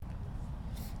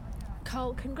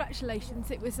Carl,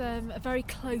 congratulations. It was a very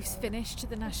close finish to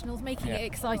the Nationals, making it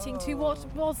exciting to what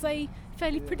was a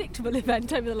fairly predictable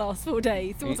event over the last 4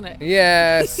 days, wasn't it?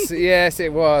 Yes,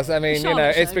 it was. I mean,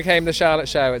 it's show. became the Charlotte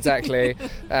show, exactly.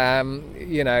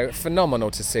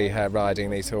 Phenomenal to see her riding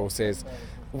these horses.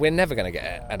 We're never going to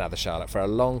get another Charlotte for a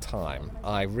long time.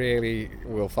 I really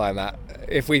will find that.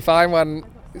 If we find one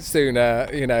sooner,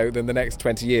 than the next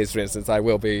 20 years, for instance, I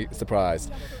will be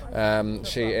surprised.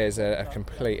 She is a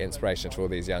complete inspiration to all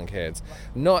these young kids,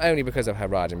 not only because of her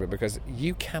riding, but because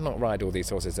you cannot ride all these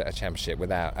horses at a championship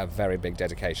without a very big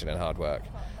dedication and hard work.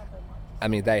 I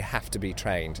mean, they have to be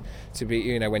trained to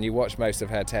be, when you watch most of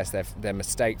her tests, they're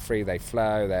mistake-free, they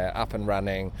flow, they're up and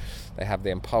running, they have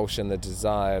the impulsion, the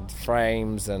desired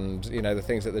frames, and, the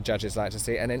things that the judges like to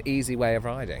see, and an easy way of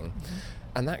riding. Mm-hmm.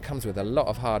 And that comes with a lot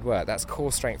of hard work. That's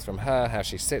core strength from her, how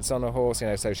she sits on a horse,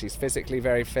 so she's physically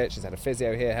very fit. She's had a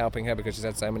physio here helping her because she's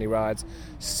had so many rides.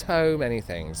 So many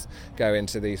things go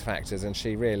into these factors, and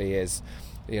she really is,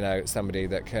 somebody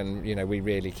that can, we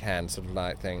really can sort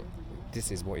of think,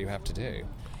 this is what you have to do.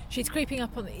 She's creeping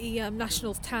up on the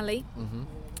Nationals tally. Mm-hmm.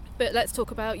 But let's talk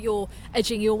about your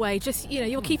edging your way. Just,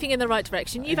 you're keeping in the right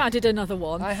direction. You've added another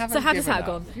one. So how does that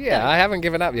gone? Yeah, I haven't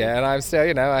given up yet. And I'm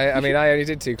still, I only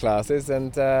did 2 classes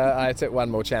and I took 1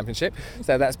 more championship.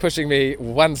 So that's pushing me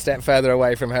 1 step further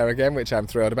away from her again, which I'm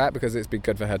thrilled about because it's been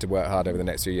good for her to work hard over the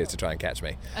next few years to try and catch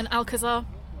me. And Alcazar?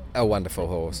 A wonderful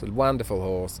horse.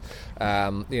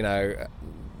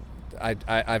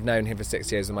 I've known him for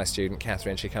 6 years with my student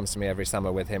Catherine. She comes to me every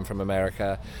summer with him from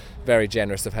America. Very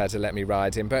generous of her to let me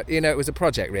ride him. But, it was a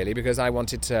project really because I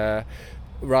wanted to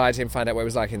ride him, find out what it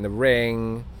was like in the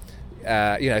ring,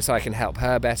 so I can help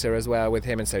her better as well with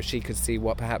him, and so she could see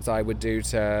what perhaps I would do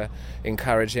to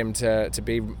encourage him to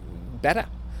be better.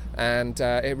 And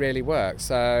it really works.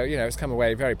 So, it's come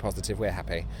away very positive. We're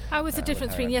happy. How was the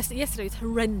difference between yesterday was a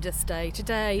horrendous day.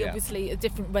 Today, obviously,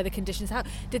 different weather conditions. How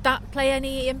did that play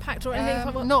any impact or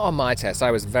anything? Not on my test.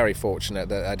 I was very fortunate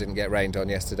that I didn't get rained on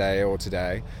yesterday or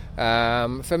today.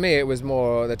 For me, it was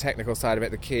more the technical side of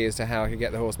it, the key as to how I could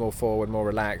get the horse more forward, more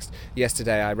relaxed.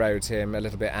 Yesterday, I rode him a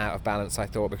little bit out of balance, I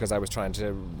thought, because I was trying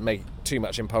to make too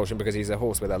much impulsion because he's a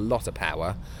horse with a lot of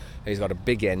power. He's got a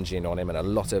big engine on him and a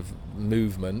lot of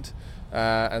movement.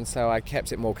 And so I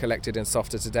kept it more collected and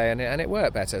softer today, and it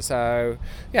worked better. So,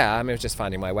 I was just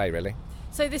finding my way, really.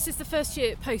 So this is the first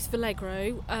year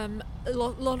post-Vallegro. A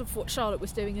lot of what Charlotte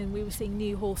was doing, and we were seeing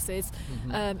new horses.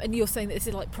 Mm-hmm. And you're saying that this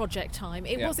is like project time.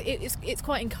 It's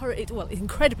quite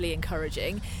incredibly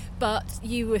encouraging. But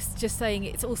you were just saying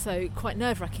it's also quite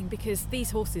nerve-wracking because these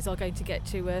horses are going to get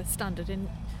to a standard, and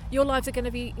your lives are going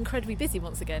to be incredibly busy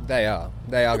once again. They are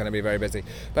going to be very busy.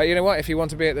 But you know what? If you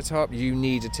want to be at the top, you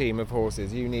need a team of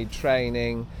horses. You need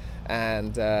training,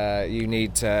 and you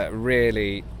need to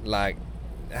really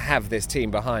have this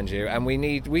team behind you, and we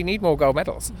need more gold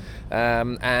medals.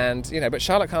 But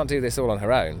Charlotte can't do this all on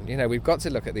her own. We've got to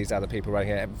look at these other people right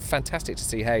here. Fantastic to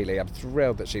see Hayley. I'm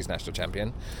thrilled that she's national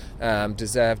champion.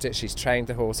 Deserved it. She's trained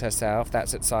the horse herself.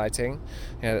 That's exciting.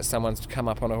 That someone's come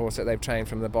up on a horse that they've trained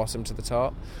from the bottom to the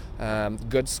top.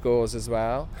 Good scores as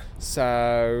well.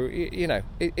 So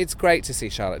it's great to see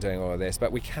Charlotte doing all of this,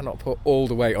 but we cannot put all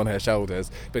the weight on her shoulders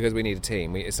because we need a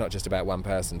team. It's not just about one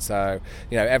person. So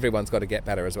everyone's got to get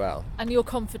better as well. And you're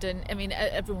confident. I mean,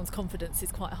 everyone's confidence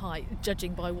is quite high,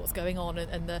 judging by what's going on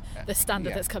and the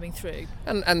standard that's coming through.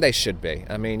 And they should be.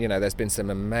 I mean, there's been some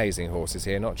amazing horses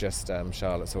here, not just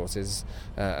Charlotte's horses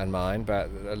and mine, but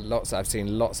I've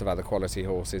seen lots of other quality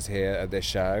horses here at this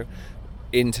show.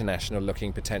 International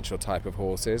looking potential type of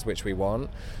horses, which we want.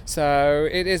 So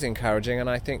it is encouraging, and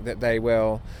I think that they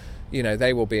will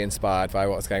be inspired by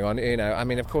what's going on.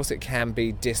 Of course it can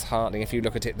be disheartening if you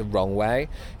look at it the wrong way.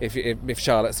 If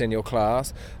Charlotte's in your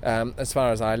class, as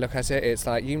far as I look at it, it's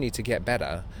like you need to get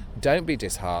better. Don't be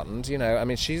disheartened.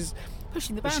 She's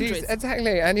pushing the boundaries.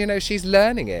 Exactly, and she's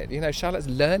learning it. Charlotte's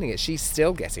learning it. She's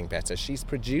still getting better. She's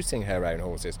producing her own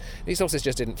horses. These horses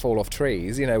just didn't fall off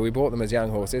trees. We bought them as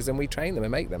young horses and we train them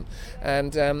and make them.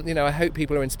 And I hope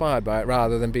people are inspired by it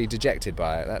rather than be dejected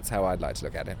by it. That's how I'd like to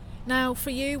look at it. Now, for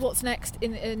you, what's next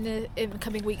in the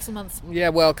coming weeks and months? Yeah,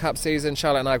 World Cup season.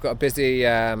 Charlotte and I have got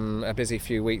a busy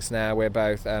few weeks now. We're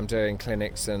both doing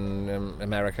clinics in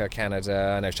America,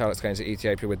 Canada. I know Charlotte's going to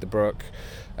Ethiopia with the Brook.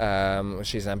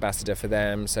 She's an ambassador for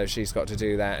them, so she's got to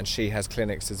do that, and she has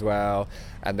clinics as well.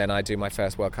 And then I do my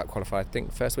first World Cup qualifier, I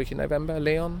think first week in November,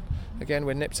 Lyon, again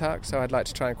with Nip Tuck. So I'd like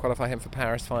to try and qualify him for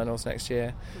Paris finals next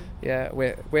year. Yeah,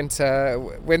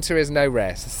 winter is no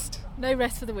rest. No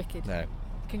rest for the wicked. No.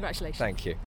 Congratulations. Thank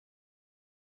you.